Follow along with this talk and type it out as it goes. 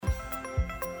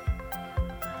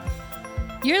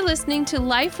You're listening to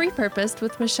Life Repurposed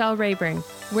with Michelle Rayburn,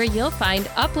 where you'll find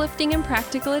uplifting and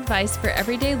practical advice for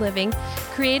everyday living,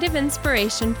 creative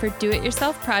inspiration for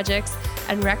do-it-yourself projects,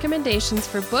 and recommendations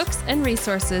for books and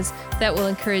resources that will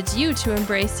encourage you to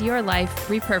embrace your life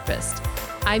repurposed.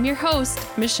 I'm your host,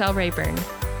 Michelle Rayburn.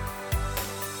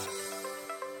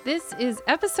 This is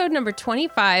episode number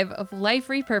 25 of Life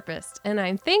Repurposed, and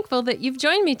I'm thankful that you've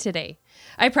joined me today.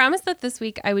 I promised that this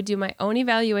week I would do my own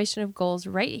evaluation of goals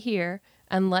right here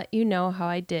and let you know how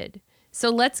I did. So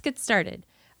let's get started.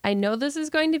 I know this is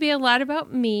going to be a lot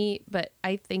about me, but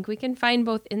I think we can find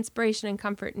both inspiration and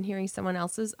comfort in hearing someone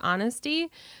else's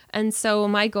honesty. And so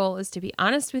my goal is to be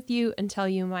honest with you and tell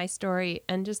you my story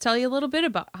and just tell you a little bit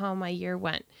about how my year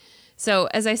went. So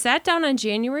as I sat down on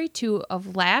January 2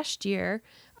 of last year,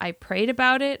 I prayed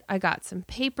about it. I got some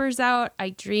papers out.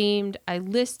 I dreamed. I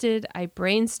listed. I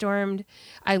brainstormed.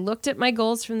 I looked at my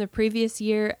goals from the previous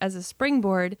year as a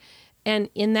springboard.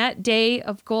 And in that day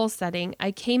of goal setting,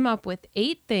 I came up with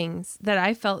 8 things that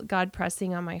I felt God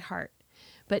pressing on my heart.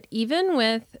 But even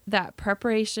with that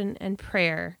preparation and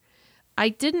prayer, I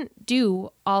didn't do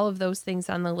all of those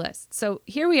things on the list. So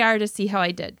here we are to see how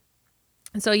I did.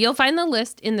 So you'll find the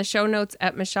list in the show notes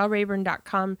at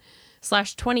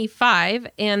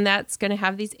michellerayburn.com/25. And that's going to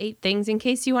have these 8 things in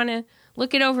case you want to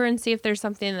look it over and see if there's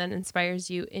something that inspires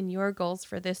you in your goals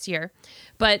for this year.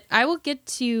 But I will get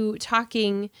to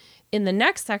talking in the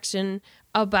next section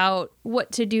about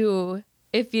what to do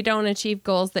if you don't achieve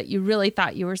goals that you really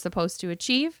thought you were supposed to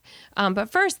achieve. But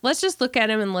first, let's just look at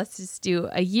them and let's just do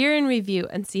a year in review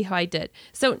and see how I did.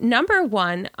 So number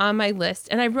 1 on my list,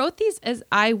 and I wrote these as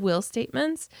I will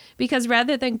statements because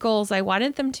rather than goals, I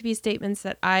wanted them to be statements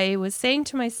that I was saying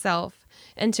to myself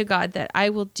and to God that I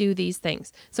will do these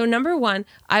things. So number 1,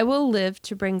 I will live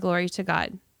to bring glory to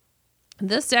God.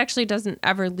 This actually doesn't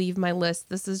ever leave my list.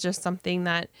 This is just something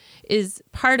that is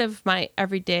part of my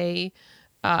everyday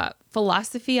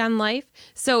philosophy on life.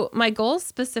 So my goals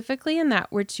specifically in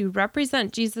that were to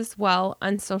represent Jesus well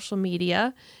on social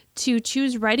media, to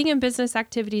choose writing and business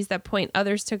activities that point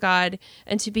others to God,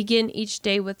 and to begin each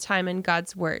day with time in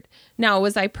God's Word. Now,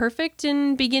 was I perfect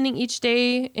in beginning each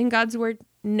day in God's Word?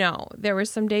 No. There were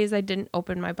some days I didn't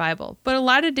open my Bible, but a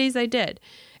lot of days I did.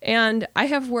 And I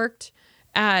have worked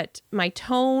at my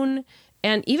tone.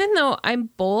 And even though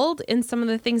I'm bold in some of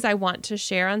the things I want to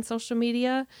share on social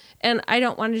media, and I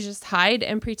don't want to just hide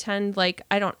and pretend like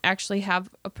I don't actually have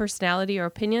a personality or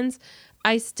opinions,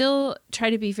 I still try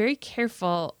to be very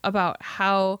careful about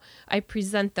how I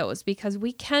present those because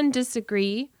we can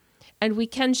disagree and we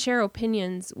can share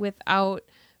opinions without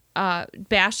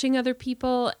bashing other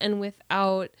people and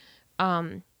without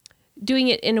doing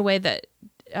it in a way that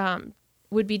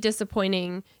would be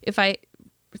disappointing if I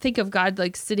think of God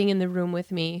like sitting in the room with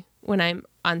me when I'm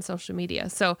on social media.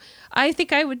 So I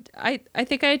think I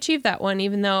think I achieved that one,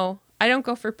 even though I don't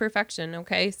go for perfection.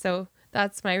 Okay. So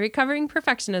that's my recovering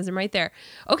perfectionism right there.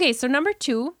 Okay. So number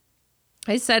 2,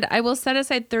 I said, I will set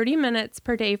aside 30 minutes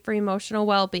per day for emotional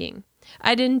well-being.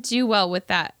 I didn't do well with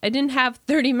that. I didn't have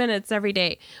 30 minutes every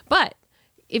day, but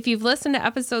if you've listened to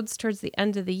episodes towards the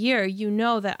end of the year, you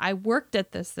know that I worked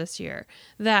at this year,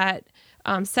 that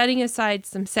setting aside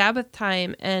some Sabbath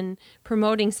time and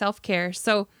promoting self-care.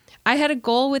 So I had a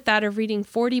goal with that of reading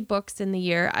 40 books in the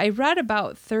year. I read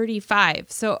about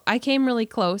 35, so I came really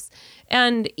close.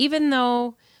 And even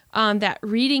though that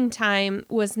reading time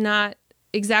was not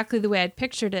exactly the way I'd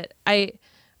pictured it, I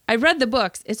read the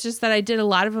books. It's just that I did a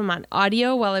lot of them on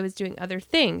audio while I was doing other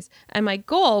things. And my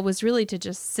goal was really to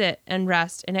just sit and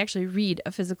rest and actually read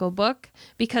a physical book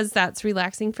because that's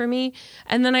relaxing for me.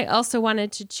 And then I also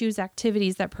wanted to choose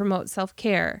activities that promote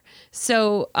self-care.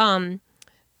 So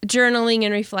journaling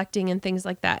and reflecting and things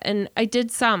like that. And I did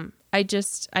some. I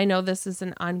know this is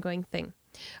an ongoing thing.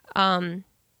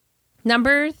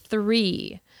 Number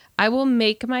 3, I will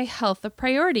make my health a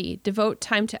priority, devote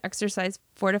time to exercise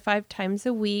 4 to 5 times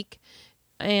a week,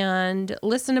 and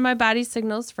listen to my body's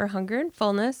signals for hunger and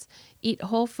fullness, eat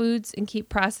whole foods and keep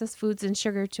processed foods and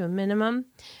sugar to a minimum,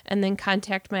 and then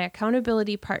contact my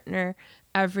accountability partner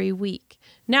every week.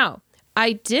 Now,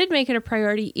 I did make it a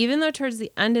priority, even though towards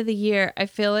the end of the year, I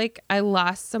feel like I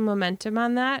lost some momentum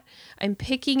on that. I'm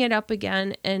picking it up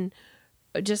again and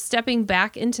just stepping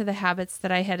back into the habits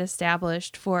that I had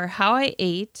established for how I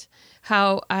ate,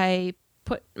 how I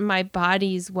put my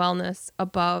body's wellness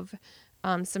above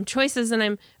some choices. And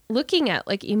I'm looking at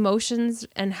like emotions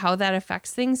and how that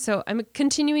affects things. So I'm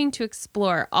continuing to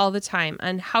explore all the time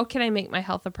on how can I make my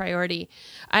health a priority.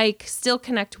 I still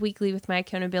connect weekly with my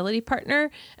accountability partner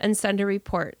and send a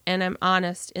report. And I'm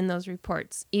honest in those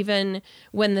reports, even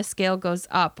when the scale goes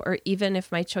up or even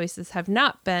if my choices have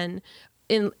not been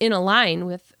in a line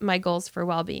with my goals for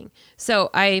well-being. So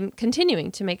I'm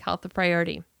continuing to make health a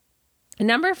priority.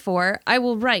 Number 4, I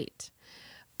will write.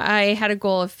 I had a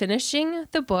goal of finishing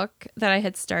the book that I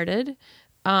had started,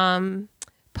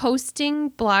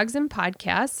 posting blogs and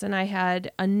podcasts, and I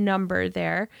had a number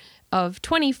there of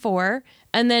 24,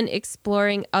 and then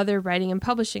exploring other writing and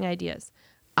publishing ideas.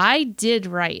 I did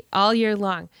write all year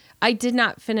long. I did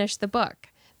not finish the book.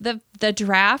 The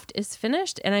draft is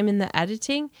finished and I'm in the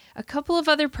editing. A couple of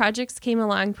other projects came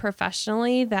along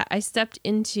professionally that I stepped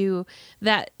into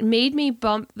that made me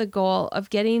bump the goal of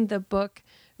getting the book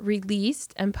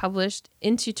released and published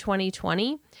into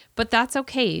 2020. But that's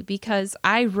okay because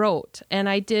I wrote and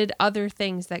I did other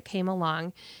things that came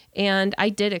along and I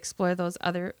did explore those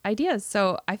other ideas.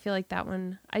 So I feel like that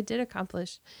one I did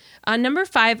accomplish. Number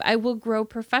 5, I will grow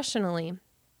professionally.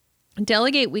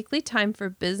 Delegate weekly time for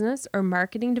business or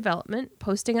marketing development,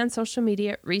 posting on social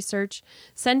media, research,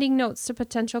 sending notes to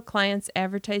potential clients,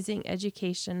 advertising,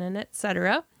 education, and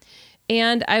etc.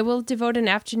 And I will devote an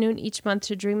afternoon each month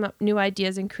to dream up new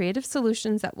ideas and creative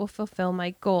solutions that will fulfill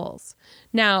my goals.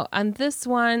 Now, on this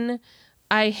one,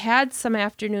 I had some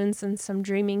afternoons and some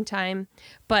dreaming time,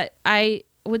 but I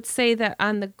would say that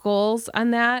on the goals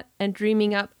on that and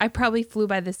dreaming up, I probably flew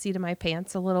by the seat of my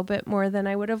pants a little bit more than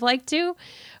I would have liked to,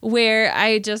 where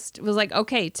I just was like,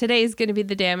 okay, today is going to be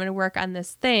the day I'm going to work on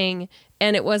this thing.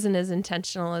 And it wasn't as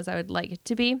intentional as I would like it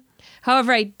to be.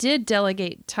 However, I did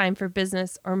delegate time for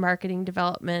business or marketing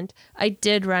development. I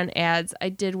did run ads. I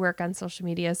did work on social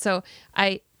media. So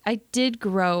I did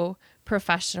grow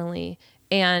professionally.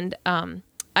 And I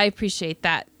appreciate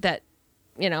that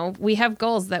we have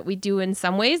goals that we do in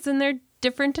some ways and they're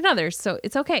different in others. So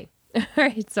it's okay. All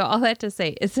right. So all that to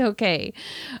say, it's okay.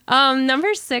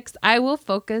 Number 6, I will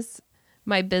focus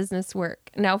my business work.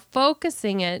 Now,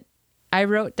 focusing it, I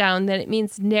wrote down that it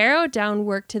means narrow down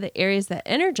work to the areas that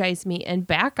energize me and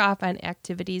back off on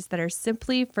activities that are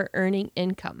simply for earning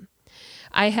income.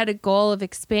 I had a goal of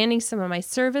expanding some of my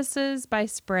services by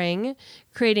spring,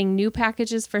 creating new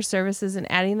packages for services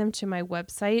and adding them to my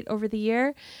website over the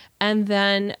year. And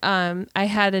then I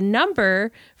had a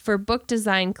number for book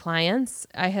design clients.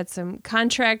 I had some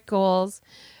contract goals.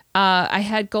 I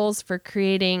had goals for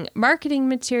creating marketing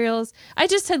materials. I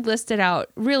just had listed out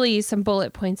really some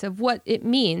bullet points of what it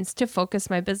means to focus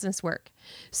my business work.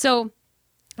 So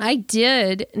I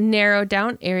did narrow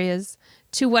down areas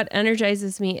to what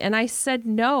energizes me. And I said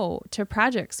no to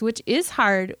projects, which is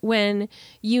hard when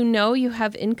you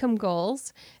have income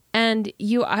goals and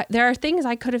there are things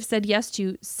I could have said yes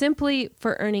to simply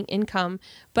for earning income,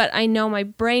 but I know my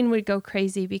brain would go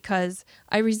crazy because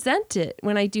I resent it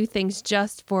when I do things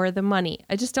just for the money.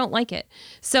 I just don't like it.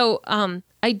 So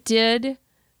I did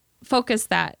focus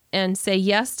that and say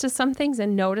yes to some things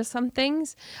and no to some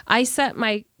things. I set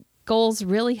my goals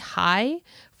really high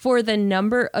for the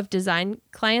number of design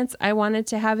clients I wanted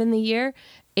to have in the year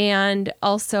and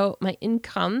also my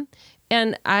income.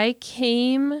 And I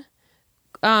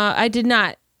did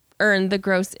not earn the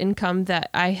gross income that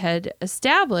I had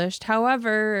established.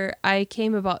 However, I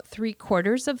came about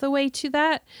 3/4 of the way to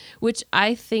that, which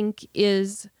I think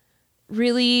is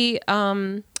really,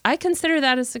 I consider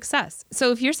that a success.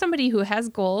 So if you're somebody who has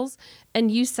goals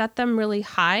and you set them really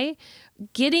high,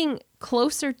 getting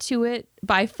closer to it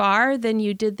by far than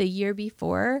you did the year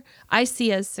before, I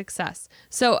see as success.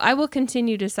 So I will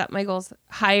continue to set my goals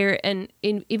higher and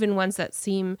even ones that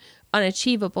seem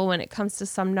unachievable when it comes to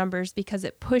some numbers because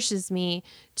it pushes me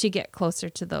to get closer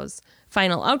to those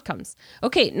final outcomes.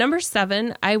 Okay, number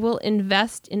 7, I will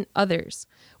invest in others.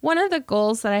 One of the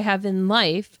goals that I have in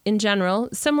life in general,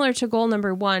 similar to goal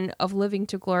number 1 of living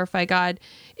to glorify God,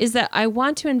 is that I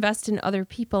want to invest in other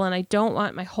people and I don't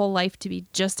want my whole life to be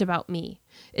just about me.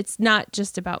 It's not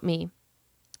just about me.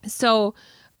 So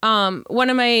one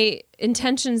of my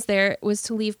intentions there was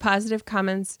to leave positive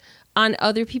comments on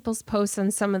other people's posts on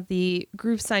some of the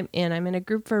groups I'm in. I'm in a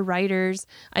group for writers.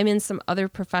 I'm in some other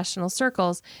professional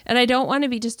circles. And I don't want to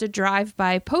be just a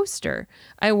drive-by poster.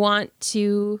 I want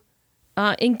to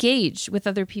engage with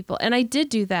other people. And I did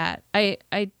do that.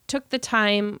 I took the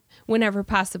time whenever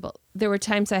possible. There were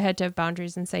times I had to have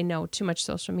boundaries and say, no, too much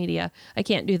social media. I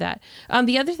can't do that.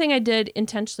 The other thing I did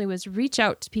intentionally was reach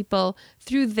out to people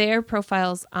through their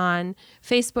profiles on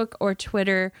Facebook or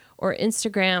Twitter or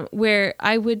Instagram, where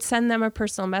I would send them a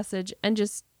personal message and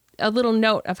just a little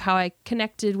note of how I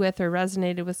connected with or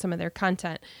resonated with some of their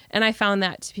content. And I found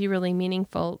that to be really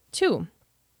meaningful too.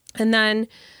 And then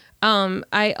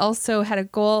I also had a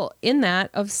goal in that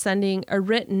of sending a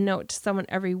written note to someone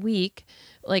every week,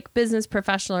 like business,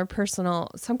 professional, or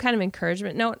personal, some kind of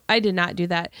encouragement note. I did not do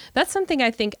that. That's something I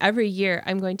think every year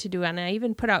I'm going to do. And I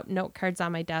even put out note cards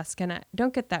on my desk, and I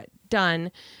don't get that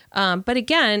done. But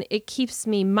again, it keeps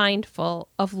me mindful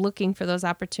of looking for those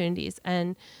opportunities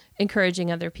and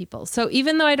encouraging other people. So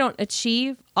even though I don't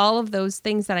achieve all of those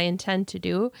things that I intend to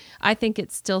do, I think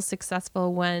it's still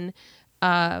successful when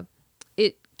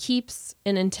it keeps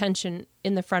an intention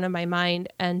in the front of my mind.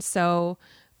 And so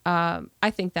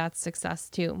I think that's success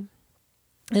too.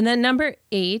 And then number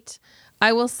 8,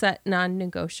 I will set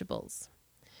non-negotiables.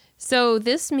 So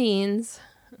this means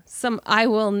some I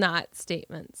will not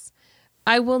statements.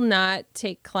 I will not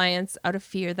take clients out of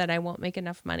fear that I won't make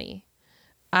enough money.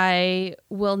 I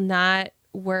will not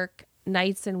work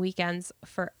nights and weekends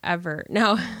forever.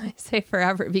 Now, I say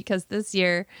forever because this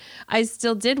year I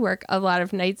still did work a lot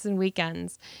of nights and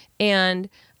weekends. And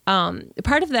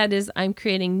part of that is I'm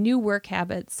creating new work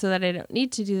habits so that I don't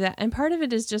need to do that. And part of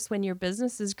it is just when your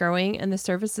business is growing and the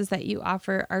services that you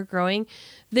offer are growing,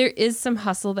 there is some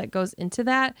hustle that goes into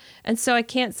that. And so I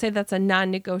can't say that's a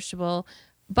non-negotiable.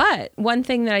 But one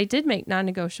thing that I did make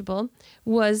non-negotiable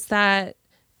was that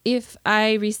if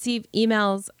I receive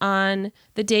emails on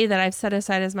the day that I've set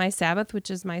aside as my Sabbath,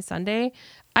 which is my Sunday,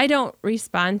 I don't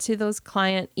respond to those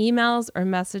client emails or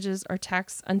messages or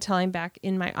texts until I'm back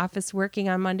in my office working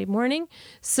on Monday morning.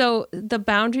 So the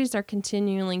boundaries are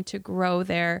continuing to grow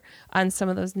there on some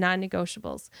of those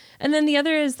non-negotiables. And then the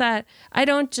other is that I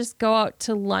don't just go out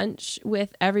to lunch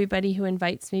with everybody who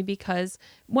invites me, because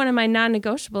one of my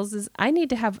non-negotiables is I need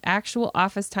to have actual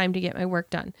office time to get my work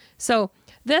done. So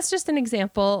that's just an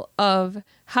example of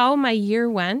how my year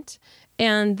went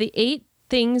and the 8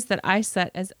 things that I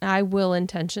set as I will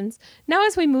intentions. Now,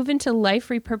 as we move into Life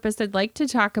Repurposed, I'd like to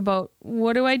talk about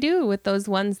what do I do with those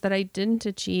ones that I didn't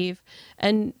achieve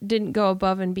and didn't go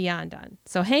above and beyond on.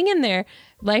 So hang in there.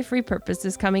 Life Repurposed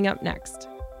is coming up next.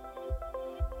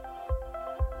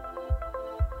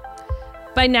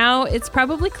 By now, it's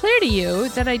probably clear to you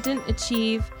that I didn't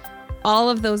achieve all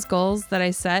of those goals that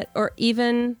I set, or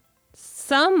even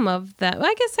some of them. Well,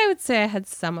 I guess I would say I had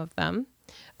some of them.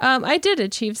 I did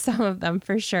achieve some of them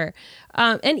for sure.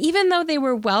 And even though they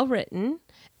were well written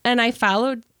and I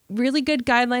followed really good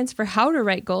guidelines for how to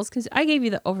write goals, because I gave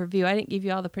you the overview, I didn't give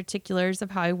you all the particulars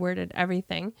of how I worded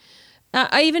everything.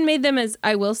 I even made them as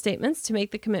I will statements to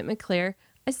make the commitment clear.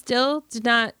 I still did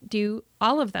not do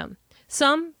all of them.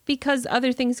 Some because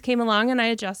other things came along and I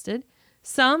adjusted.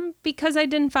 Some because I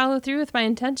didn't follow through with my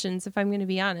intentions, if I'm going to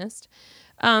be honest.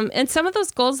 And some of those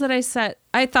goals that I set,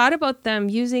 I thought about them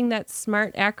using that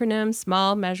SMART acronym: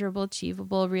 small, measurable,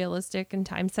 achievable, realistic, and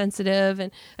time sensitive.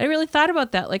 And I really thought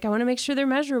about that. Like, I want to make sure they're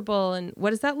measurable. And what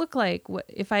does that look like? What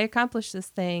if I accomplish this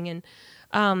thing?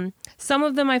 And some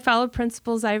of them I followed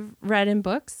principles I've read in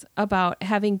books about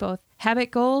having both habit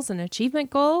goals and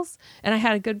achievement goals. And I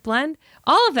had a good blend.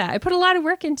 All of that. I put a lot of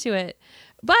work into it.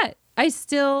 But I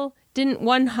still didn't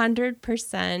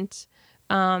 100%.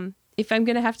 If I'm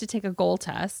going to have to take a goal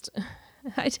test,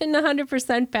 I didn't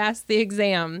 100% pass the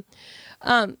exam.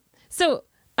 So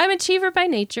I'm an achiever by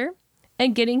nature,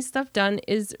 and getting stuff done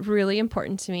is really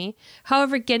important to me.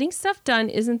 However, getting stuff done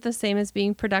isn't the same as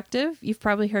being productive. You've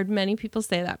probably heard many people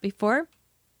say that before.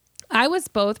 I was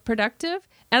both productive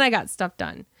and I got stuff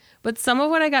done. But some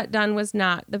of what I got done was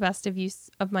not the best of use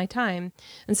of my time.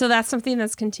 And so that's something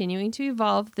that's continuing to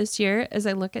evolve this year as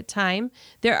I look at time.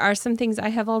 There are some things I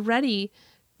have already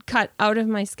cut out of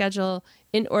my schedule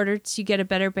in order to get a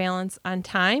better balance on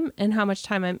time and how much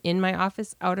time I'm in my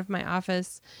office, out of my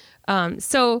office.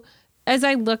 So as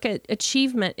I look at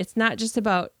achievement, it's not just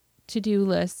about to-do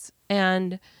lists,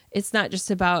 and it's not just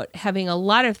about having a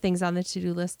lot of things on the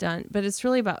to-do list done, but it's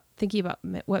really about thinking about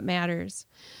what matters.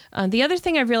 The other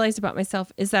thing I've realized about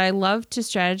myself is that I love to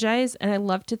strategize and I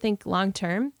love to think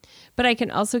long-term, but I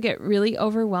can also get really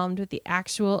overwhelmed with the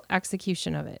actual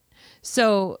execution of it.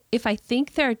 So if I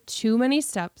think there are too many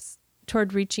steps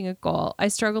toward reaching a goal, I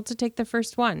struggle to take the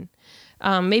first one.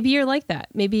 Maybe you're like that.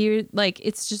 Maybe you're like,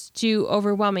 it's just too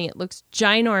overwhelming. It looks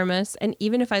ginormous. And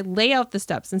even if I lay out the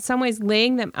steps, in some ways,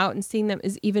 laying them out and seeing them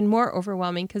is even more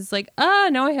overwhelming, because like,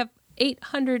 now I have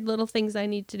 800 little things I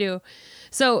need to do.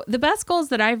 So the best goals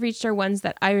that I've reached are ones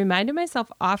that I reminded myself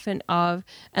often of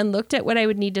and looked at what I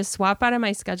would need to swap out of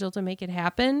my schedule to make it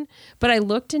happen. But I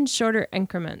looked in shorter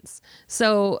increments.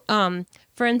 So,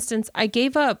 for instance, I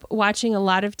gave up watching a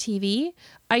lot of TV.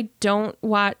 I don't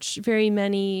watch very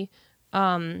many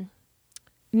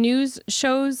news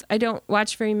shows. I don't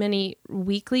watch very many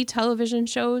weekly television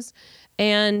shows.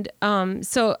 And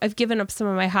so I've given up some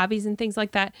of my hobbies and things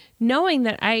like that, knowing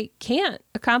that I can't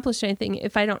accomplish anything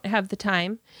if I don't have the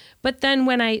time. But then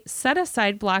when I set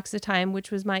aside blocks of time, which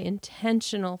was my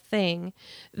intentional thing,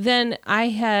 then I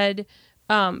had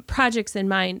projects in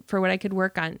mind for what I could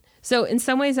work on. So in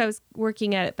some ways I was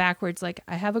working at it backwards. Like,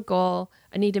 I have a goal,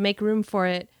 I need to make room for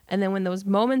it. And then when those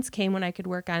moments came when I could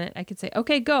work on it, I could say,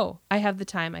 okay, go. I have the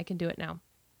time. I can do it now.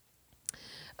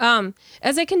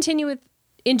 As I continue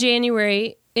in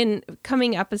January, in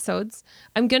coming episodes,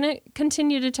 I'm going to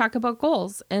continue to talk about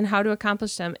goals and how to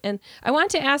accomplish them. And I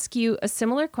want to ask you a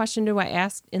similar question to what I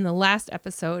asked in the last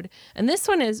episode. And this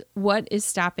one is, what is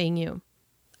stopping you?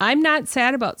 I'm not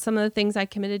sad about some of the things I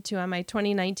committed to on my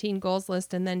 2019 goals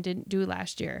list and then didn't do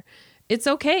last year. It's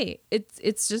okay.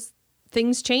 It's just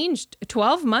things changed.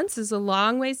 12 months is a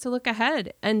long ways to look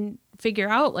ahead and figure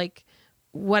out, like,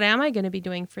 what am I going to be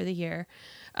doing for the year?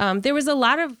 There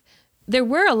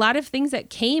were a lot of things that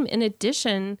came in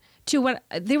addition to what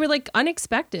they were, like,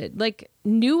 unexpected, like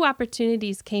new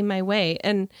opportunities came my way,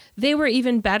 and they were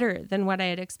even better than what I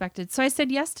had expected. So I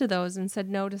said yes to those and said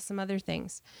no to some other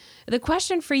things. The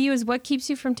question for you is, what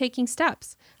keeps you from taking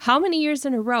steps? How many years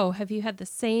in a row have you had the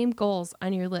same goals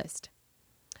on your list?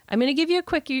 I'm going to give you a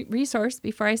quick resource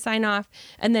before I sign off.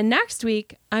 And then next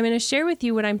week, I'm going to share with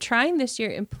you what I'm trying this year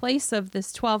in place of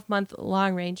this 12-month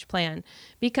long-range plan.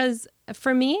 Because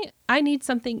for me, I need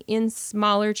something in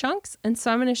smaller chunks. And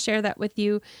so I'm going to share that with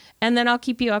you. And then I'll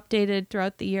keep you updated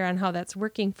throughout the year on how that's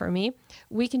working for me.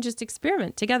 We can just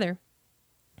experiment together.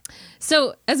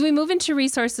 So as we move into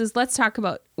resources, let's talk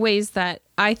about ways that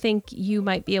I think you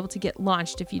might be able to get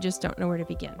launched if you just don't know where to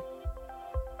begin.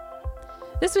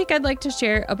 This week, I'd like to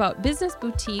share about Business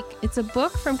Boutique. It's a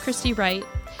book from Christy Wright.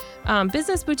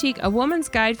 Business Boutique, A Woman's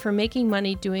Guide for Making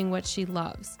Money Doing What She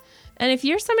Loves. And if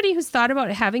you're somebody who's thought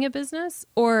about having a business,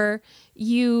 or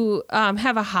you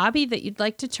have a hobby that you'd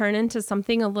like to turn into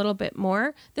something a little bit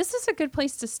more, this is a good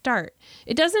place to start.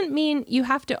 It doesn't mean you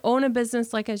have to own a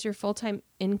business like as your full-time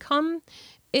income.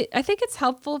 I think it's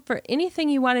helpful for anything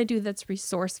you want to do that's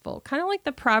resourceful, kind of like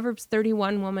the Proverbs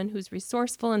 31 woman who's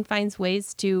resourceful and finds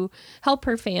ways to help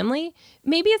her family.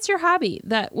 Maybe it's your hobby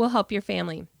that will help your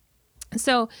family.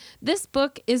 So this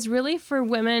book is really for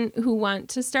women who want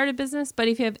to start a business, but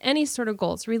if you have any sort of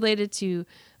goals related to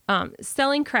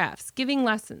selling crafts, giving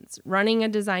lessons, running a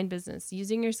design business,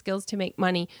 using your skills to make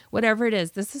money, whatever it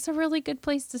is, this is a really good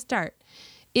place to start.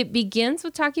 It begins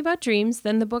with talking about dreams.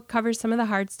 Then the book covers some of the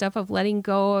hard stuff of letting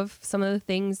go of some of the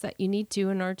things that you need to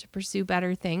in order to pursue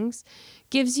better things.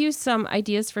 Gives you some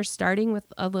ideas for starting with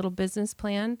a little business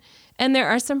plan. And there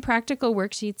are some practical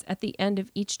worksheets at the end of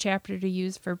each chapter to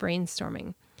use for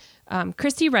brainstorming.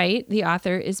 Christy Wright, the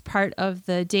author, is part of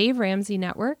the Dave Ramsey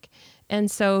Network.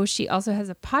 And so she also has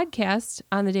a podcast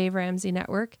on the Dave Ramsey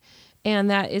Network. And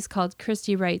that is called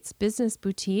Christy Wright's Business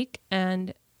Boutique.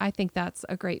 And I think that's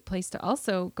a great place to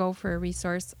also go for a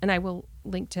resource, and I will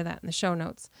link to that in the show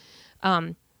notes.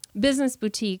 Business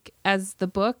Boutique, as the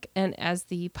book and as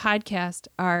the podcast,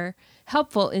 are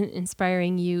helpful in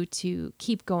inspiring you to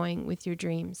keep going with your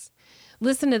dreams.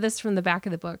 Listen to this from the back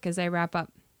of the book as I wrap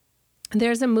up.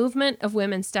 There's a movement of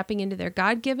women stepping into their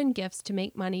God-given gifts to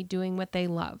make money doing what they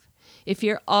love. If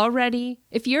you're ready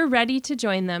to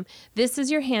join them, this is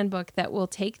your handbook that will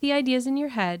take the ideas in your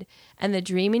head and the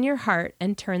dream in your heart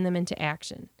and turn them into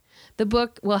action. The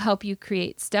book will help you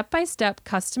create step-by-step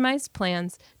customized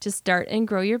plans to start and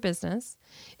grow your business.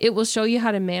 It will show you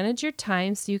how to manage your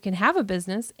time so you can have a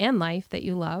business and life that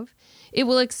you love. It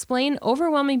will explain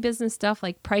overwhelming business stuff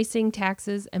like pricing,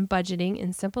 taxes, and budgeting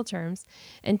in simple terms,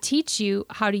 and teach you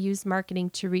how to use marketing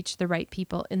to reach the right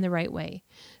people in the right way.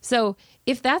 So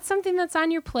if that's something that's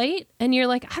on your plate and you're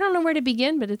like, I don't know where to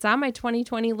begin, but it's on my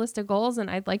 2020 list of goals and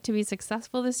I'd like to be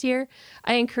successful this year,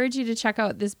 I encourage you to check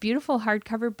out this beautiful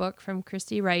hardcover book from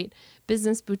Christy Wright,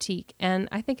 Business Boutique. And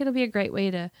I think it'll be a great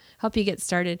way to help you get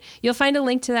started. You'll find a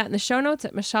link to that in the show notes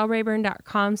at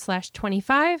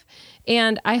michellerayburn.com/25.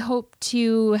 And I hope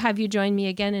to have you join me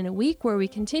again in a week where we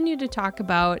continue to talk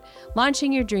about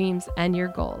launching your dreams and your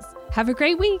goals. Have a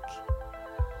great week.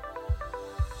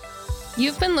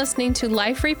 You've been listening to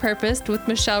Life Repurposed with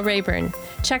Michelle Rayburn.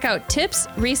 Check out tips,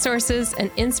 resources,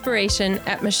 and inspiration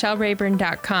at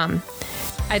michellerayburn.com.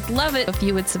 I'd love it if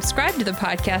you would subscribe to the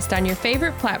podcast on your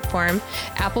favorite platform,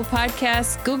 Apple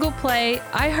Podcasts, Google Play,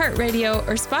 iHeartRadio,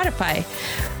 or Spotify.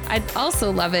 I'd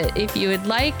also love it if you would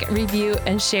like, review,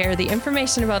 and share the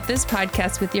information about this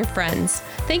podcast with your friends.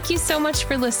 Thank you so much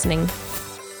for listening.